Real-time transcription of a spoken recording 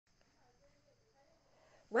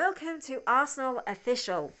Welcome to Arsenal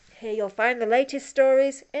Official. Here you'll find the latest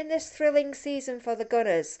stories in this thrilling season for the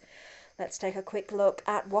Gunners. Let's take a quick look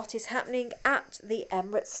at what is happening at the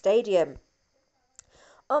Emirates Stadium.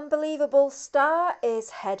 Unbelievable star is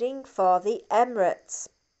heading for the Emirates.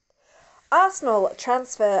 Arsenal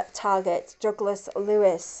transfer target Douglas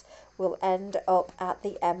Luiz will end up at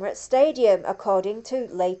the Emirates Stadium, according to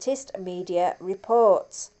latest media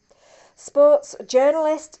reports. Sports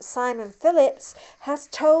journalist Simon Phillips has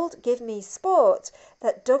told Give Me Sport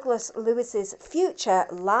that Douglas Luiz's future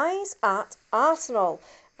lies at Arsenal,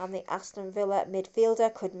 and the Aston Villa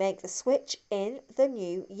midfielder could make the switch in the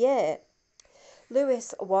new year.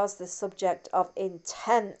 Luiz was the subject of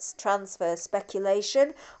intense transfer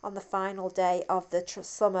speculation on the final day of the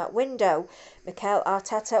summer window. Mikel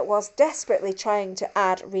Arteta was desperately trying to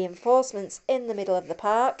add reinforcements in the middle of the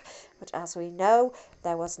park, but as we know,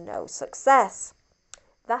 there was no success.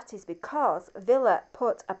 That is because Villa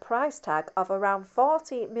put a price tag of around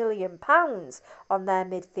 £40 million on their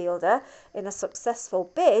midfielder in a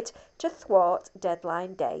successful bid to thwart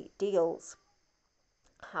deadline day deals.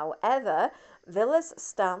 However, Villa's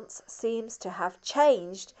stance seems to have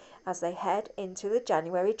changed as they head into the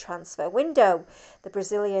January transfer window. The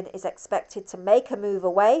Brazilian is expected to make a move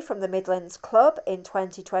away from the Midlands club in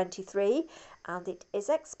 2023, and it is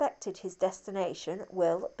expected his destination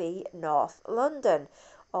will be North London,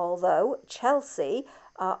 although Chelsea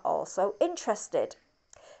are also interested.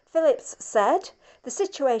 Phillips said, "The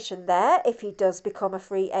situation there, if he does become a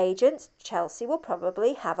free agent, Chelsea will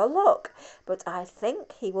probably have a look, but I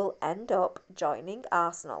think he will end up joining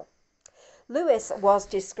Arsenal." Luiz was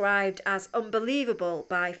described as unbelievable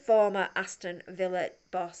by former Aston Villa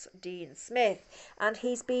boss Dean Smith, and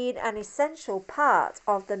he's been an essential part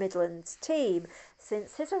of the Midlands team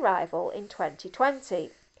since his arrival in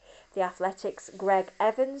 2020. The Athletic's Greg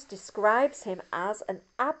Evans describes him as an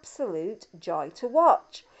absolute joy to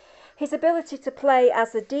watch. His ability to play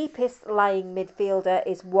as the deepest lying midfielder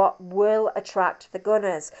is what will attract the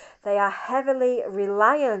Gunners. They are heavily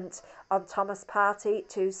reliant on Thomas Partey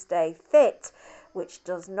to stay fit, which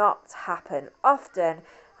does not happen often.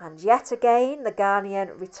 And yet again, the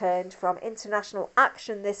Ghanaian returned from international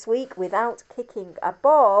action this week without kicking a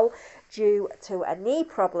ball due to a knee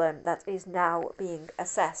problem that is now being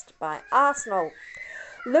assessed by Arsenal.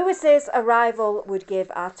 Luiz's arrival would give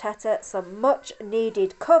Arteta some much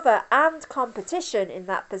needed cover and competition in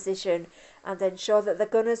that position and ensure that the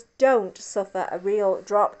Gunners don't suffer a real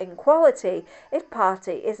drop in quality if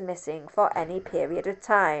Partey is missing for any period of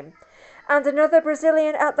time. And another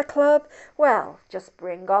Brazilian at the club? Well, just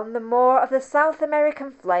bring on the more of the South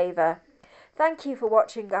American flavour. Thank you for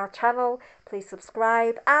watching our channel. Please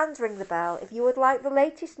subscribe and ring the bell if you would like the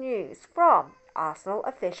latest news from Arsenal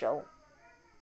Official.